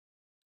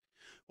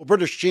Well,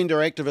 British gender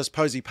activist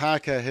Posie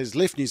Parker has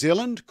left New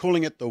Zealand,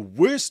 calling it the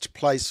worst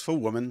place for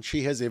women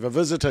she has ever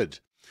visited.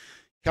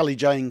 Kelly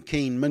Jane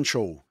Keane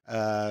Minshall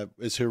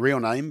is her real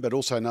name, but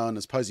also known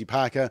as Posie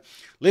Parker,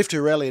 left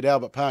her rally at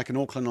Albert Park in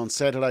Auckland on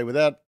Saturday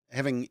without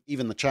having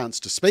even the chance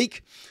to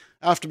speak,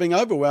 after being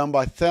overwhelmed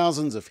by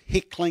thousands of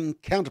heckling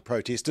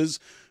counter-protesters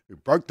who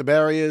broke the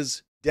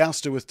barriers,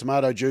 doused her with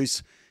tomato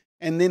juice,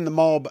 and then the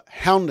mob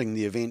hounding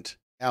the event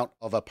out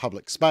of a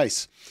public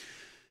space.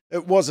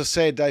 It was a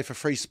sad day for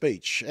free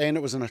speech, and it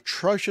was an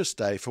atrocious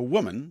day for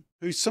women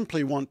who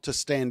simply want to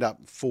stand up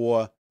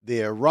for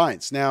their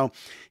rights. Now,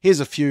 here's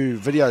a few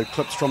video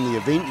clips from the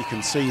event. You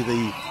can see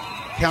the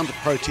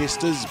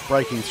counter-protesters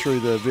breaking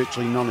through the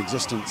virtually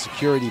non-existent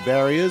security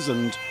barriers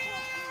and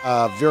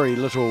very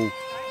little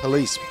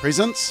police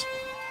presence.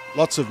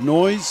 Lots of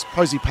noise.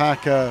 Posie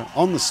Parker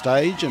on the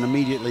stage and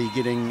immediately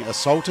getting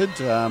assaulted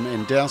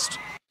and doused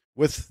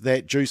with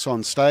that juice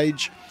on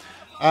stage.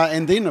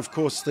 And then, of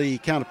course, the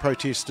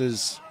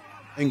counter-protesters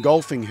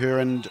engulfing her,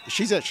 and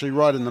she's actually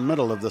right in the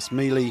middle of this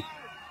melee,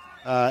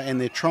 and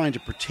they're trying to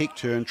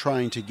protect her and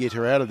trying to get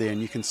her out of there. And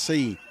you can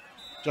see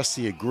just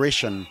the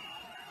aggression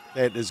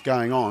that is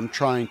going on,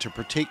 trying to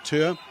protect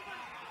her.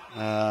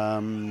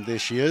 There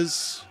she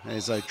is,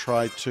 as they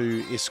try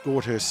to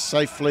escort her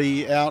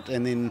safely out.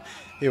 And then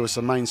there was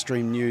some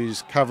mainstream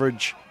news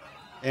coverage.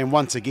 And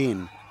once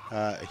again,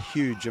 a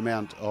huge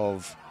amount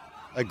of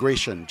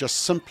aggression,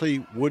 just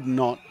simply would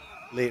not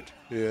let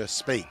her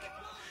speak.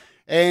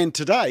 And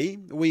today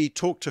we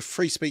talked to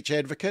free speech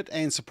advocate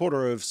and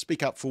supporter of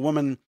Speak Up for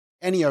Women,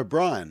 Annie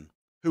O'Brien,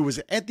 who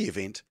was at the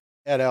event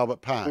at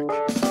Albert Park.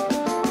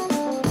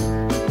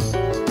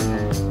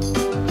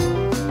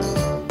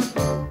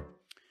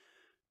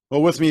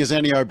 Well, with me is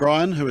Annie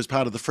O'Brien, who is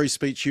part of the Free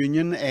Speech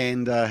Union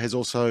and has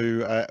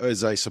also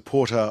is a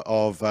supporter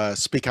of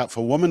Speak Up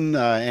for Women.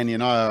 Annie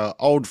and I are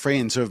old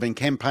friends who have been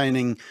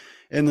campaigning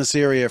in this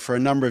area for a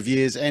number of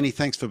years. Annie,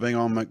 thanks for being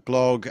on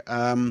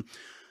McBlog.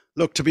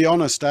 Look, to be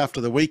honest,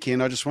 after the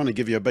weekend, I just want to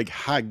give you a big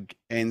hug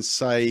and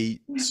say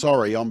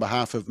sorry on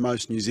behalf of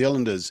most New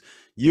Zealanders.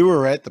 You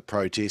were at the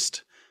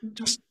protest.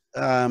 Just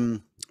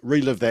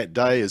relive that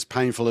day, as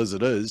painful as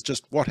it is.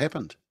 Just what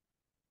happened?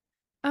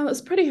 It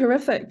was pretty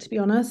horrific, to be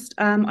honest.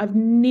 I've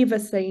never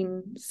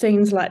seen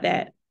scenes like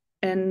that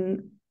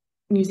in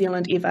New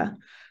Zealand ever.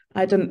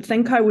 I didn't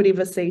think I would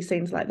ever see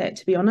scenes like that,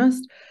 to be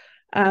honest.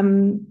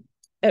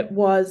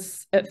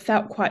 It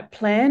felt quite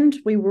planned.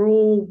 We were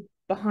all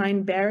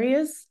behind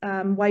barriers,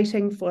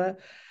 waiting for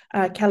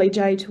Kelly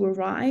J to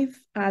arrive.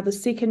 The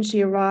second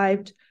she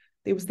arrived,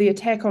 there was the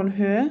attack on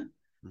her.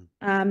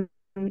 And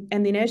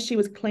then as she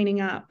was cleaning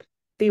up,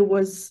 there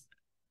was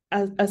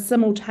a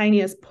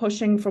simultaneous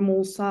pushing from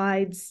all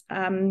sides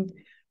from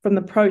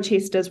the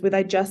protesters, where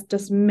they just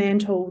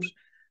dismantled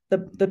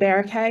the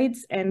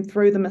barricades and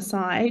threw them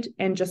aside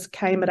and just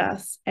came at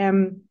us.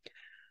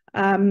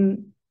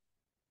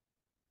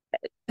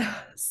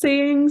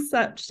 Seeing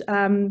such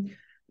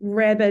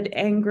rabid,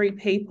 angry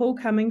people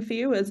coming for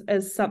you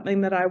is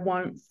something that I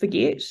won't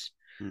forget.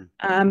 There's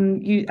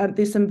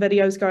some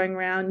videos going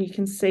around. You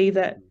can see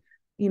that,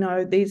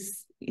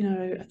 these,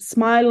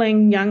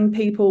 smiling young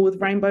people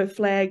with rainbow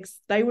flags,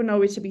 they were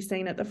nowhere to be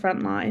seen at the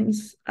front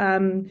lines.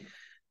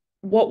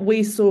 What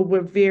we saw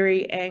were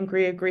very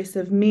angry,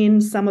 aggressive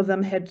men. Some of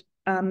them had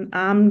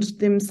armed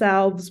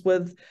themselves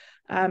with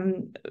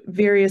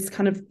various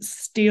kind of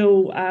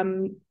steel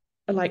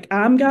like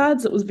arm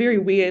guards. It was very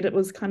weird. It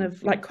was kind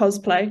of like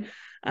cosplay.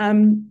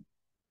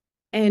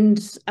 It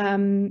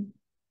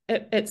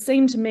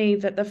seemed to me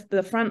that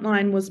the front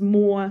line was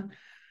more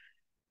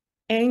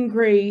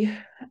angry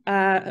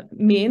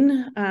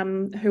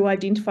men who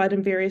identified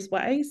in various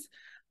ways,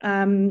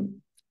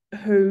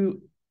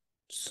 who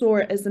saw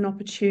it as an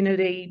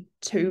opportunity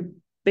to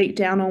beat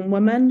down on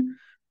women,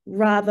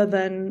 rather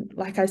than,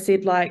 like I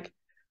said,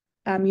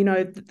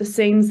 the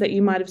scenes that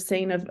you might have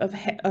seen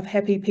of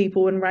happy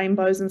people and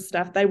rainbows and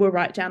stuff. They were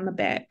right down the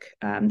back.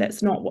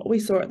 That's not what we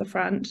saw at the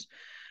front.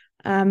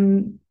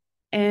 And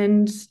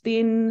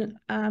then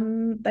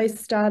they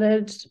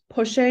started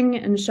pushing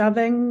and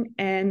shoving,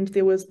 and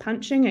there was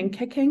punching and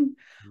kicking.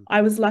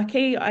 I was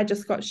lucky. I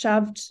just got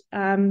shoved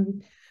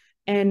and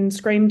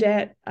screamed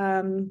at,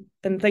 and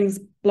things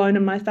blown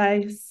in my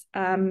face.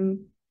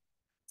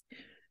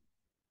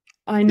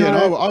 I know.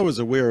 Yeah, I was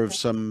aware of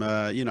some,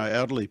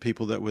 elderly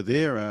people that were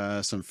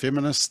there, some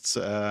feminists.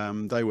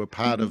 They were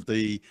part of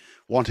the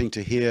wanting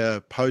to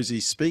hear Posie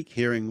speak,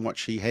 hearing what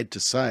she had to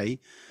say.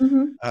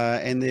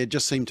 And there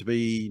just seemed to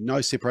be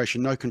no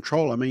separation, no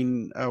control. I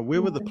mean,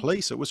 where were the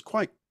police? It was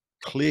quite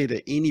clear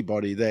to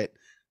anybody that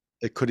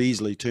it could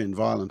easily turn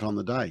violent on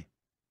the day.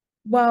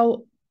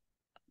 Well,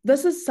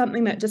 this is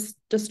something that just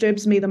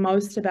disturbs me the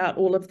most about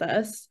all of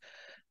this,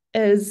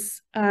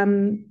 is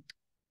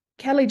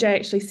Kelly J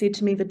actually said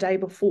to me the day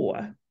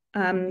before,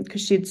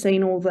 because she'd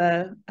seen all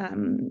the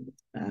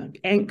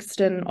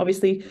angst, and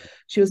obviously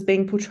she was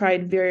being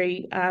portrayed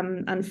very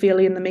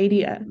unfairly in the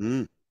media.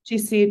 She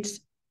said,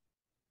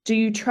 "Do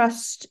you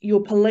trust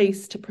your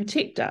police to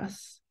protect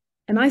us?"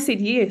 And I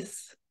said,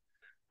 yes.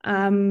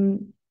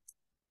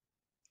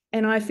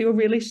 and I feel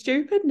really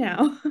stupid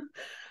now.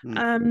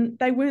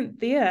 They weren't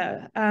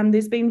there.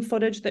 There's been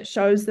footage that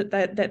shows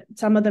that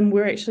some of them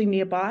were actually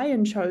nearby,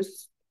 and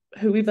chose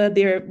whoever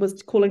there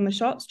was calling the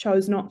shots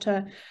chose not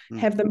to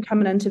have them come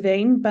and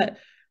intervene. But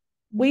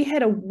we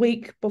had a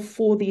week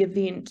before the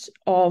event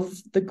of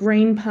the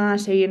Green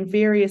Party and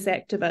various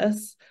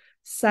activists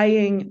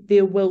saying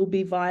there will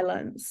be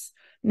violence.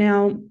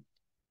 Now,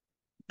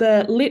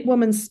 the Let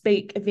Women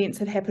Speak events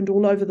had happened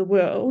all over the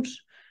world,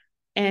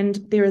 and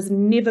there has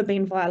never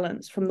been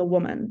violence from the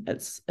women.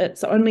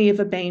 It's only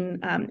ever been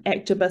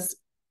activists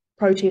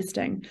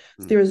protesting.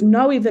 So there is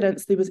no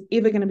evidence there was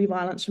ever going to be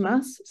violence from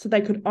us. So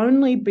they could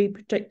only be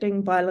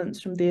predicting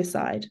violence from their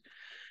side.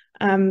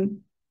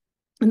 And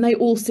they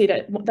all said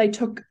it. They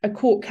took a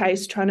court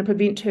case trying to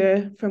prevent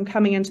her from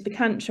coming into the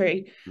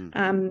country,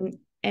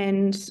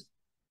 and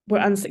were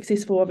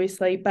unsuccessful,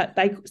 obviously, but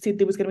they said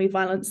there was going to be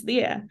violence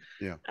there.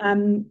 Yeah.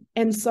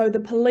 And so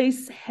the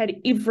police had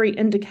every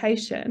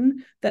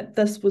indication that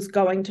this was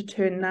going to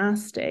turn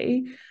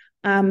nasty,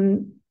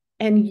 and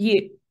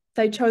yet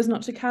they chose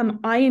not to come.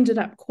 I ended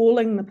up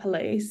calling the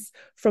police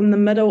from the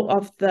middle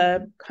of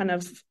the kind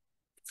of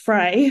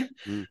fray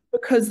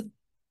because,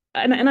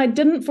 and I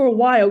didn't for a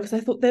while, because I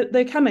thought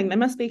they're coming, they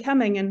must be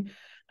coming,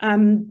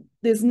 and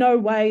there's no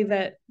way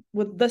that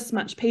with this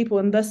much people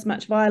and this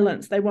much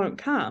violence they won't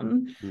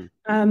come.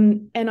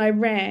 And I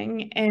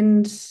rang,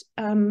 and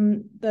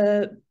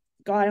the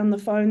guy on the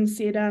phone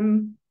said,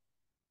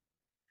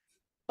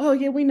 oh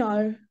yeah, we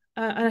know.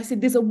 And I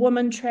said, there's a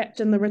woman trapped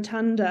in the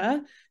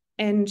rotunda,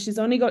 and she's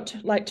only got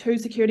like 2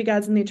 security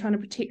guards in there trying to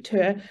protect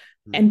her,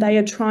 and they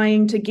are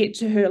trying to get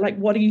to her. Like,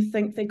 what do you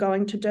think they're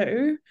going to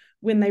do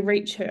when they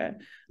reach her?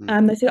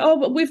 They said, oh,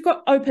 but we've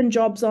got open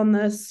jobs on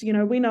this, you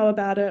know, we know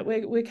about it,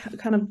 we're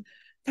kind of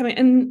coming.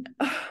 And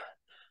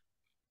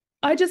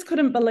I just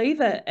couldn't believe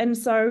it. And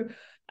so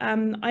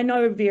I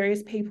know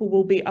various people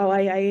will be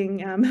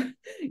OAAing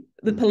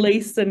the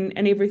police and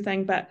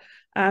everything, but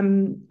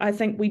I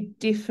think we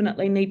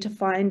definitely need to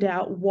find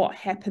out what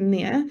happened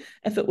there,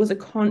 if it was a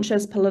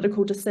conscious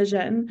political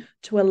decision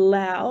to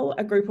allow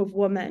a group of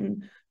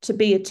women to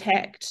be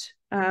attacked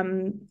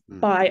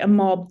by a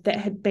mob that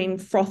had been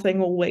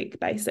frothing all week,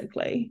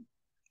 basically.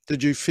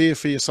 Did you fear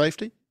for your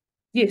safety?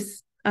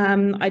 Yes,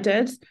 I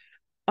did.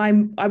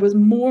 I was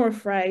more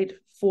afraid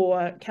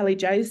for Kelly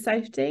J's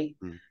safety.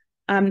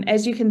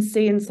 As you can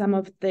see in some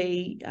of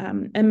the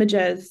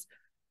images,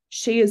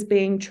 she is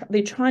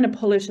they're trying to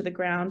pull her to the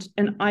ground,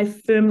 and I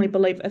firmly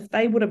believe if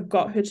they would have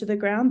got her to the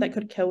ground, they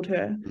could have killed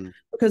her,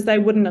 because they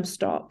wouldn't have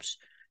stopped.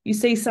 You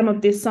see some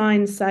of their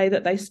signs say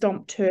that they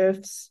stomp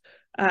turfs,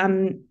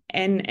 and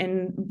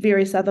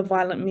various other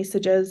violent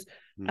messages.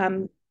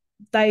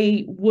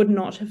 They would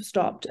not have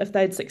stopped if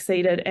they'd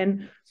succeeded.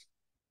 And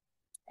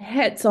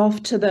hats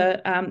off to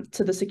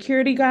the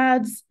security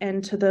guards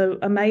and to the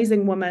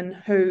amazing women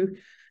who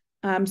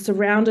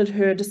surrounded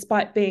her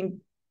despite being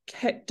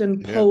kicked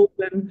and pulled,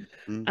 and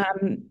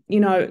you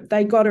know,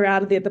 they got her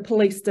out of there. The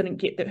police didn't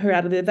get her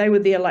out of there. They were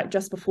there like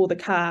just before the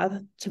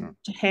car to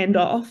hand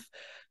off.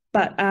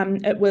 But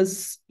it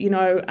was, you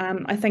know,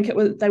 I think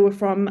they were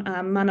from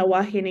Mana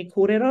Wahine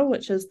Kōrero,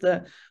 which is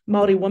the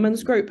Māori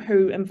women's group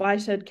who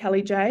invited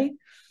Kelly J.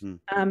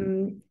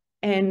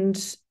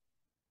 And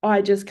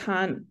I just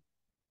can't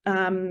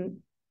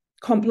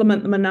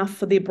compliment them enough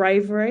for their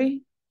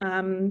bravery,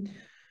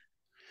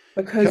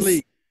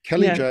 because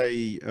Kelly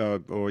J,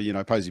 or you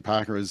know, Posie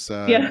Parker is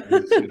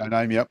you know,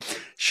 name you up.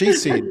 She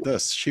said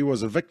this: she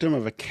was a victim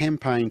of a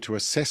campaign to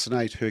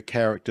assassinate her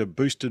character,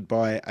 boosted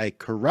by a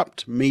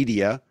corrupt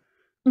media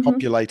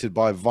populated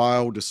by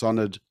vile,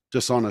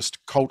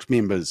 dishonest cult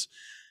members.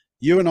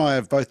 You and I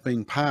have both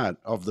been part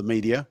of the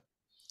media.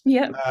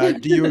 Do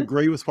you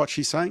agree with what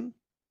she's saying?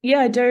 Yeah,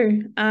 I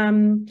do.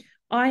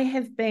 I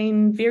have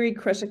been very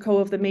critical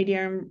of the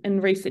media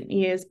in recent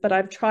years, but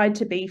I've tried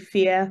to be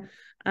fair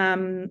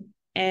and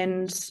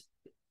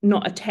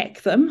not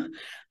attack them.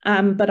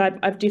 But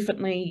I've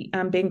definitely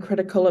been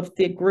critical of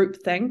their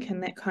groupthink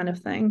and that kind of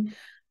thing.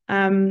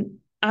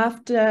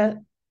 After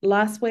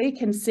last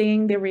week and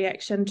seeing their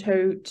reaction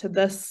to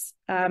this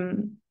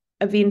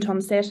event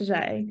on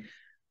Saturday,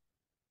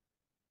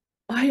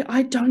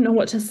 I don't know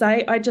what to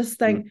say. I just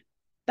think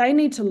they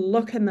need to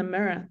look in the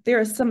mirror. There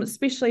are some,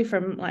 especially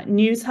from like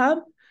News Hub,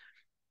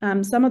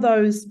 some of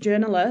those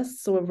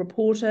journalists or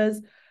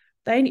reporters,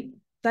 they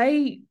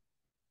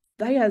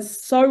are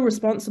so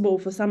responsible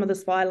for some of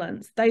this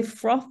violence. They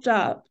frothed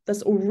up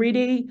this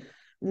already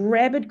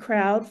rabid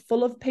crowd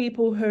full of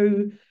people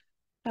who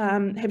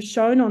have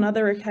shown on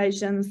other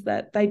occasions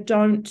that they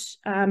don't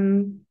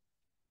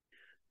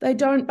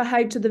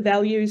behave to the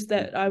values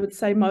that I would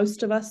say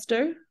most of us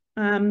do.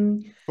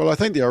 Well, I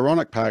think the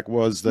ironic part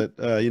was that,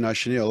 you know,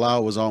 Chanel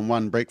Lau was on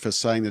One Breakfast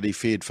saying that he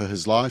feared for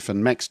his life,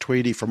 and Max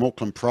Tweedy from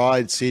Auckland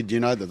Pride said, you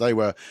know, that they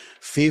were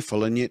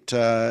fearful, and yet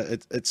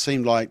it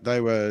seemed like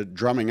they were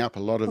drumming up a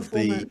lot of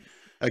the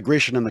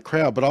aggression in the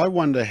crowd. But I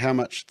wonder how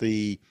much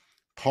the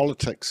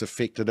politics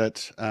affected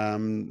it.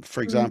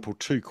 For example,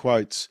 2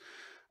 quotes.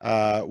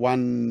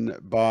 One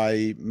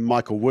by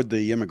Michael Wood,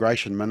 the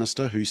immigration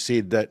minister, who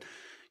said that,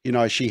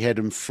 she had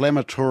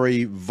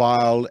inflammatory,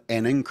 vile,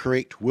 and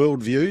incorrect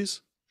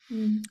worldviews.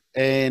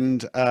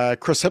 And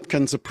Chris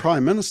Hipkins, the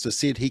Prime Minister,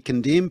 said he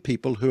condemned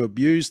people who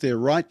abuse their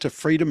right to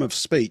freedom of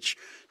speech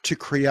to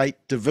create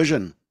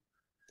division.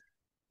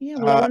 Yeah,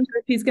 well, I wonder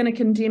if he's going to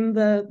condemn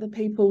the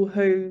people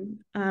who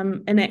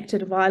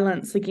enacted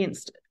violence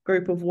against a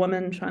group of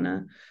women trying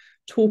to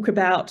talk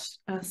about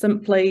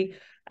simply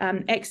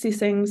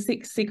accessing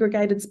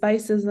sex-segregated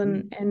spaces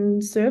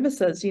and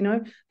services.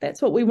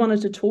 That's what we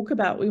wanted to talk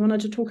about. We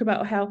wanted to talk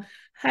about how,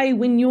 hey,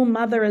 when your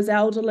mother is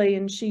elderly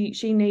and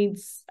she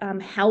needs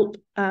help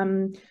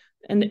in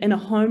a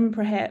home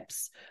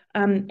perhaps,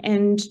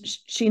 and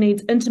she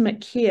needs intimate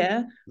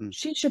care,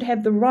 she should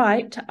have the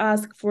right to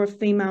ask for a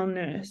female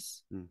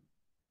nurse.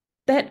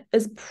 That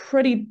is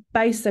pretty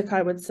basic,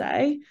 I would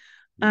say.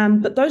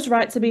 But those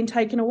rights have been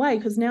taken away,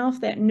 because now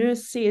if that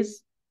nurse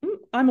says,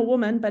 I'm a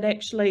woman, but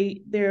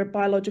actually they're a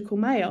biological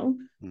male,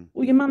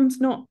 well, your mum's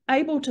not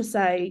able to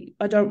say,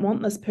 I don't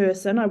want this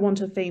person, I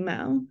want a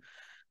female.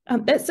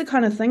 That's the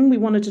kind of thing we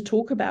wanted to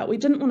talk about. We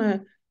didn't want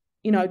to,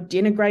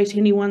 denigrate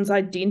anyone's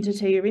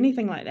identity or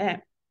anything like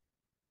that.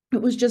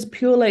 It was just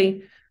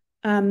purely,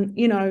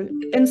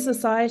 in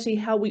society,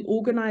 how we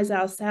organize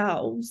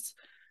ourselves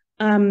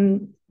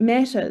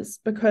matters,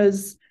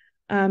 because,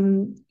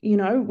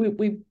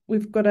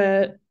 we've got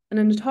an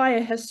entire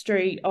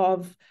history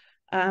of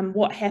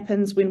what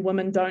happens when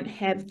women don't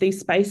have these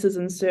spaces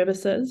and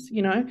services,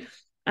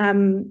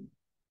 and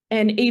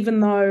even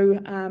though,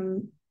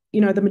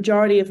 the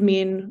majority of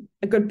men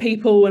are good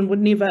people and would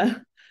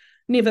never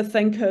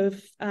think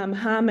of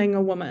harming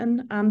a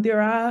woman,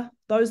 there are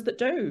those that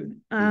do,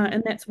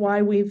 and that's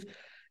why we've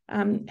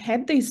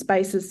had these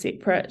spaces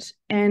separate.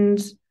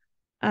 And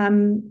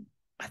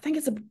I think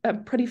it's a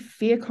pretty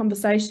fair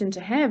conversation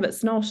to have.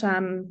 It's not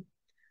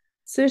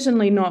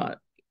certainly not,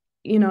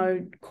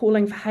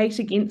 calling for hate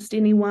against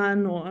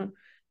anyone or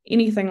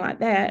anything like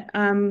that.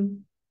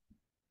 And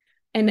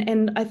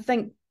I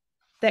think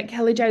that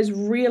Kelly J's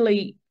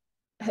really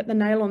hit the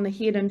nail on the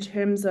head in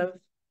terms of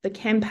the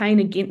campaign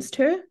against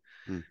her.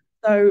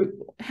 So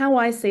how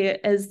I see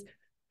it is,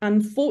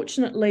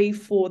 unfortunately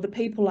for the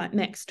people like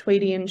Max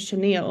Tweedy and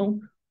Chanel,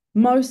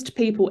 most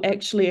people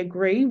actually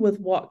agree with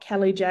what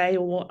Kelly J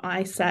or what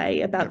I say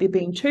about there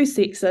being two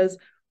sexes,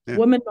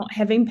 women not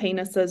having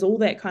penises, all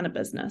that kind of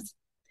business.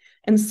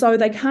 And so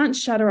they can't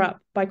shut her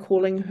up by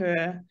calling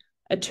her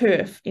a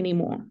TERF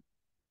anymore.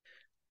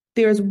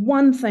 There is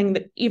one thing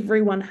that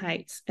everyone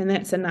hates, and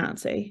that's a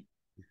Nazi.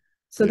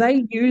 So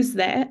they use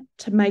that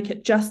to make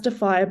it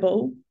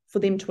justifiable for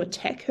them to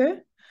attack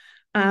her,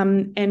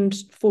 and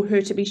for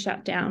her to be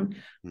shut down.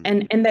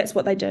 And that's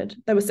what they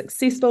did. They were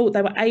successful.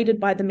 They were aided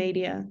by the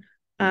media.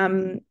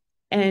 And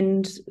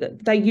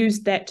they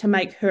used that to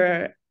make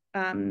her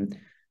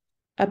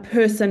a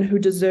person who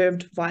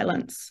deserved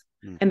violence,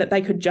 and that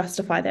they could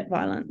justify that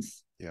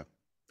violence. Yeah.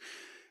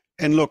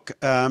 And look,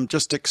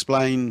 just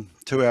explain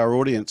to our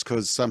audience,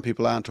 because some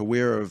people aren't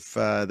aware of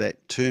that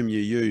term you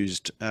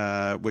used,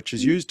 which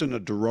is used in a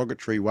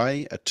derogatory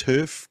way, a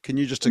TERF. Can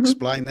you just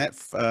explain that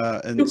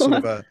in sort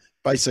of a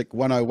basic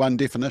 101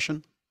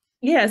 definition?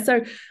 Yeah,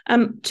 so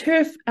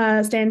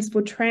TERF stands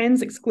for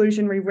Trans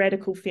Exclusionary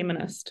Radical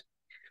Feminist,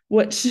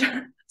 which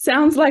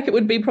sounds like it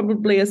would be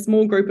probably a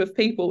small group of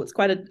people. It's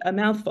quite a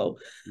mouthful.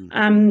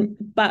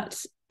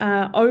 But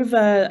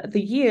over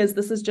the years,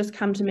 this has just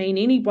come to mean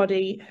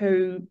anybody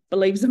who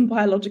believes in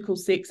biological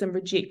sex and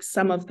rejects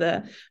some of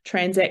the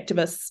trans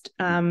activist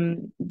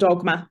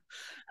dogma.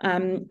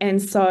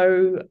 And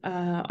so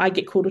I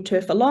get called a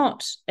TERF a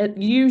lot. It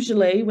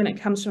usually, when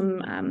it comes from,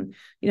 the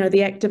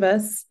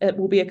activists, it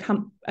will be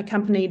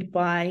accompanied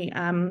by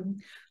a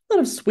lot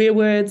of swear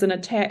words and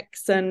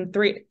attacks and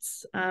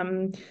threats.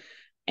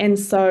 And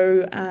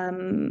so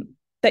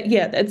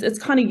it's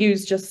kind of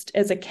used just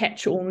as a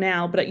catch-all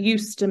now, but it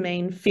used to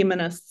mean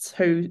feminists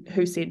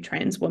who said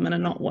trans women are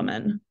not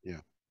women. Yeah.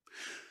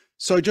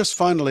 So just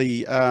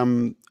finally,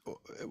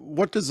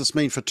 what does this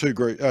mean for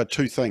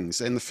two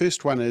things? And the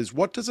first one is,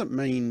 what does it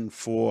mean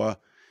for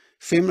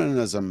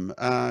feminism?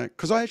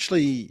 Because I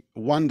actually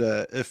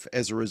wonder if,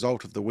 as a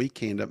result of the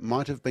weekend, it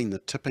might have been the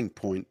tipping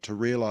point to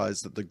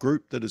realize that the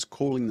group that is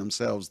calling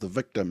themselves the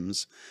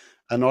victims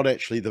are not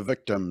actually the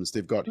victims.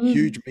 They've got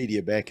huge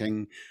media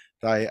backing.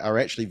 They are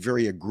actually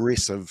very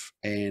aggressive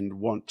and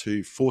want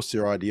to force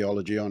their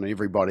ideology on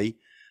everybody.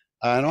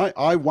 And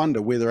I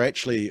wonder whether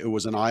actually it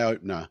was an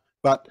eye-opener.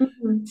 But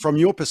from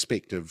your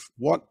perspective,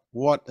 what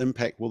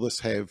impact will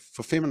this have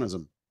for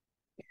feminism?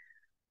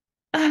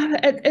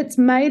 It's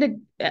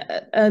made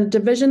a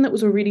division that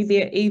was already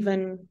there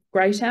even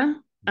greater.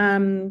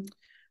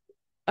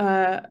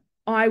 I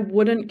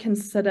wouldn't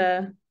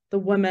consider the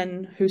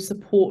women who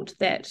support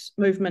that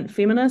movement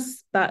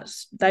feminists, but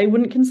they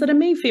wouldn't consider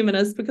me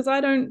feminist because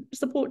I don't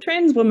support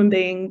trans women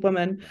being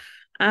women.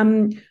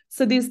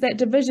 So there's that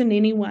division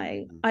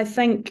anyway. I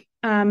think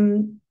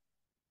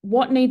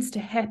what needs to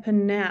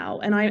happen now,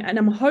 and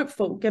I'm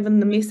hopeful, given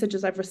the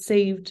messages I've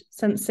received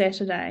since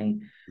Saturday,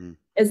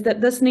 is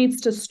that this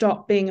needs to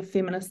stop being a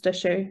feminist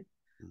issue.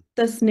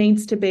 This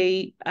needs to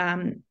be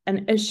an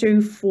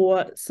issue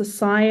for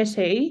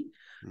society,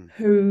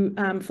 who,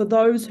 for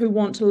those who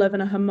want to live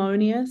in a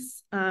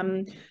harmonious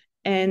and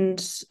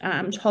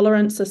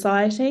tolerant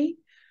society.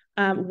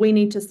 We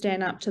need to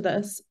stand up to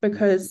this,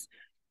 because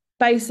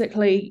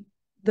basically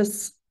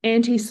this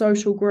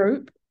anti-social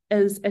group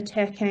is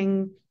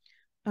attacking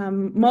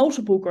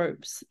multiple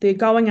groups. They're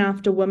going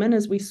after women,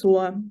 as we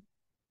saw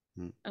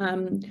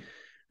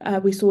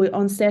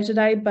on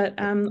Saturday, but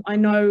I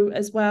know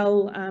as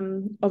well,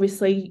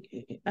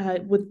 obviously,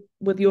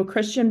 with your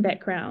Christian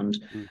background,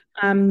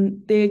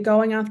 they're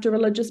going after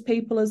religious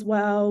people as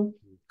well,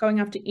 going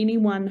after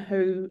anyone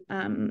who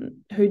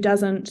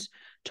doesn't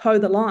toe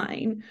the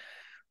line.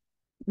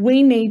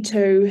 We need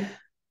to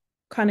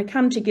kind of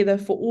come together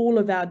for all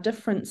of our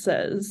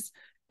differences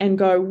and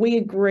go, we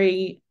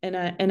agree in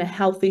a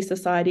healthy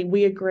society.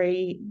 We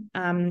agree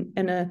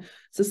in a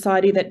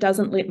society that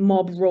doesn't let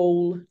mob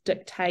rule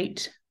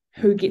dictate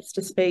who gets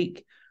to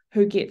speak,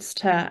 who gets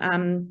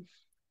to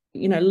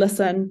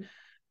listen.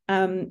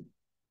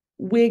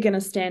 We're going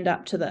to stand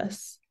up to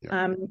this.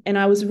 Yeah. And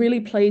I was really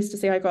pleased to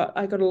see I got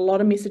a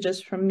lot of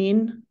messages from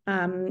men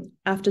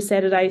after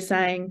Saturday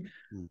saying,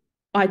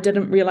 I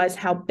didn't realize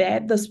how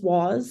bad this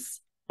was.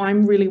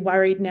 I'm really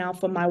worried now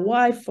for my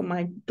wife, for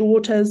my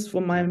daughters,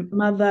 for my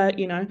mother,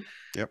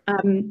 Yep.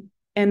 And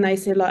they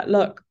said, like,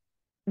 look,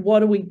 what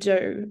do we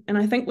do? And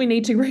I think we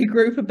need to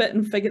regroup a bit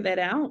and figure that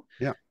out.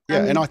 Yeah.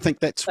 Yeah. And I think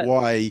that's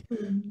why,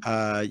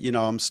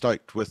 I'm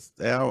stoked with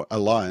our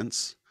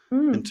alliance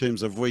in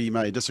terms of, we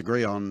may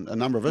disagree on a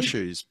number of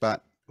issues,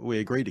 but we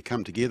agree to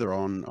come together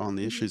on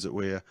the issues that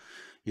we're,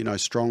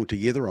 strong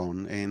together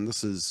on. And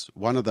this is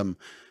one of them.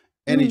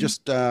 Annie,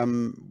 just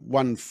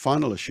one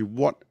final issue.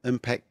 What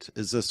impact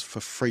is this for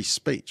free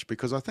speech?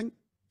 Because I think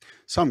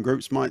some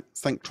groups might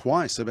think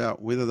twice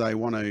about whether they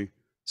want to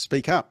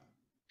speak up.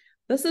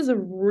 This is a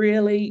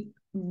really,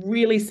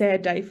 really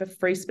sad day for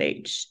free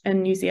speech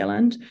in New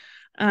Zealand.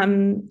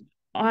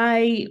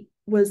 I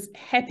was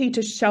happy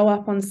to show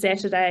up on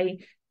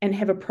Saturday and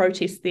have a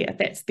protest there.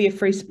 That's their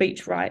free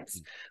speech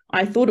rights.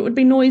 I thought it would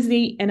be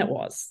noisy, and it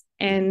was.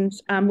 And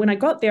when I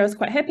got there, I was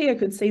quite happy. I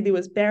could see there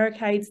was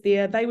barricades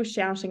there. They were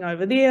shouting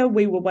over there.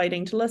 We were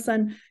waiting to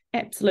listen.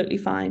 Absolutely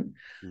fine.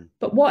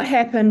 But what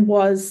happened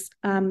was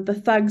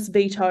the thugs'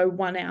 veto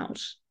won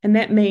out. And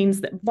that means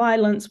that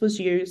violence was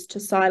used to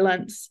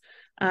silence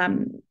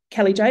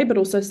Kelly J, but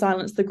also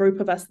silence the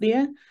group of us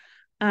there.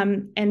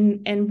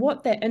 And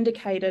what that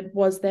indicated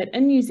was that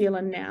in New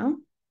Zealand now,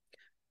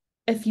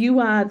 if you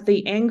are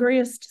the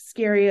angriest,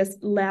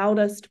 scariest,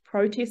 loudest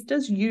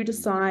protesters, you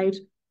decide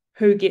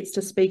who gets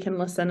to speak and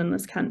listen in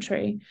this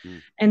country.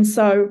 And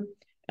so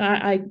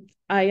I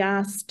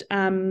asked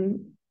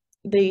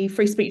the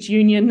Free Speech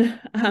Union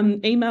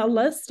email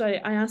list, I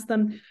asked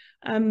them,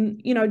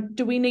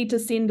 do we need to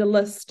send a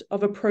list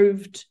of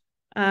approved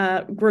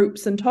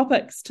groups and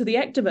topics to the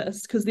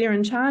activists, because they're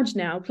in charge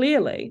now,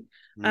 clearly?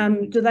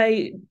 Do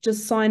they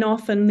just sign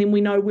off and then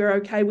we know we're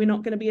okay, we're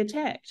not going to be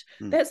attacked?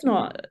 That's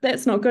not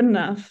good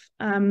enough.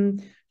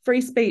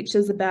 Free speech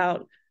is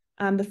about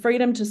the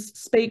freedom to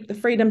speak, the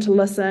freedom to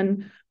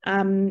listen,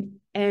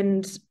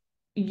 and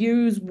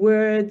use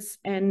words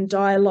and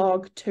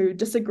dialogue to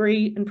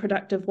disagree in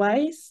productive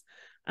ways.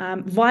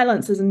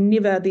 Violence is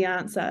never the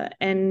answer.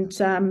 And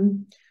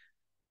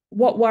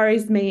what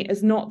worries me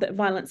is not that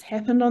violence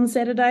happened on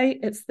Saturday,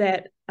 it's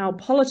that our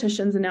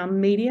politicians and our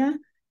media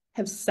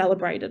have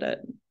celebrated it.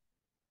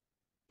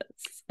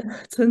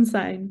 It's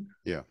insane.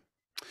 Yeah.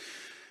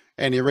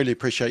 Annie, I really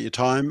appreciate your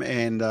time,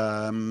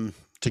 and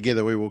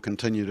together we will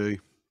continue to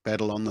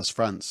battle on this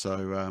front.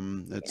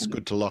 So it's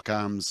good to lock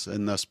arms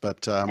in this,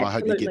 but I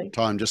hope you get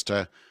time just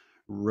to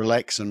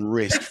relax and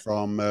rest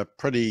from a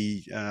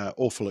pretty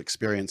awful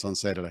experience on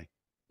Saturday.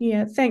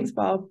 Yeah, thanks,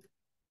 Bob.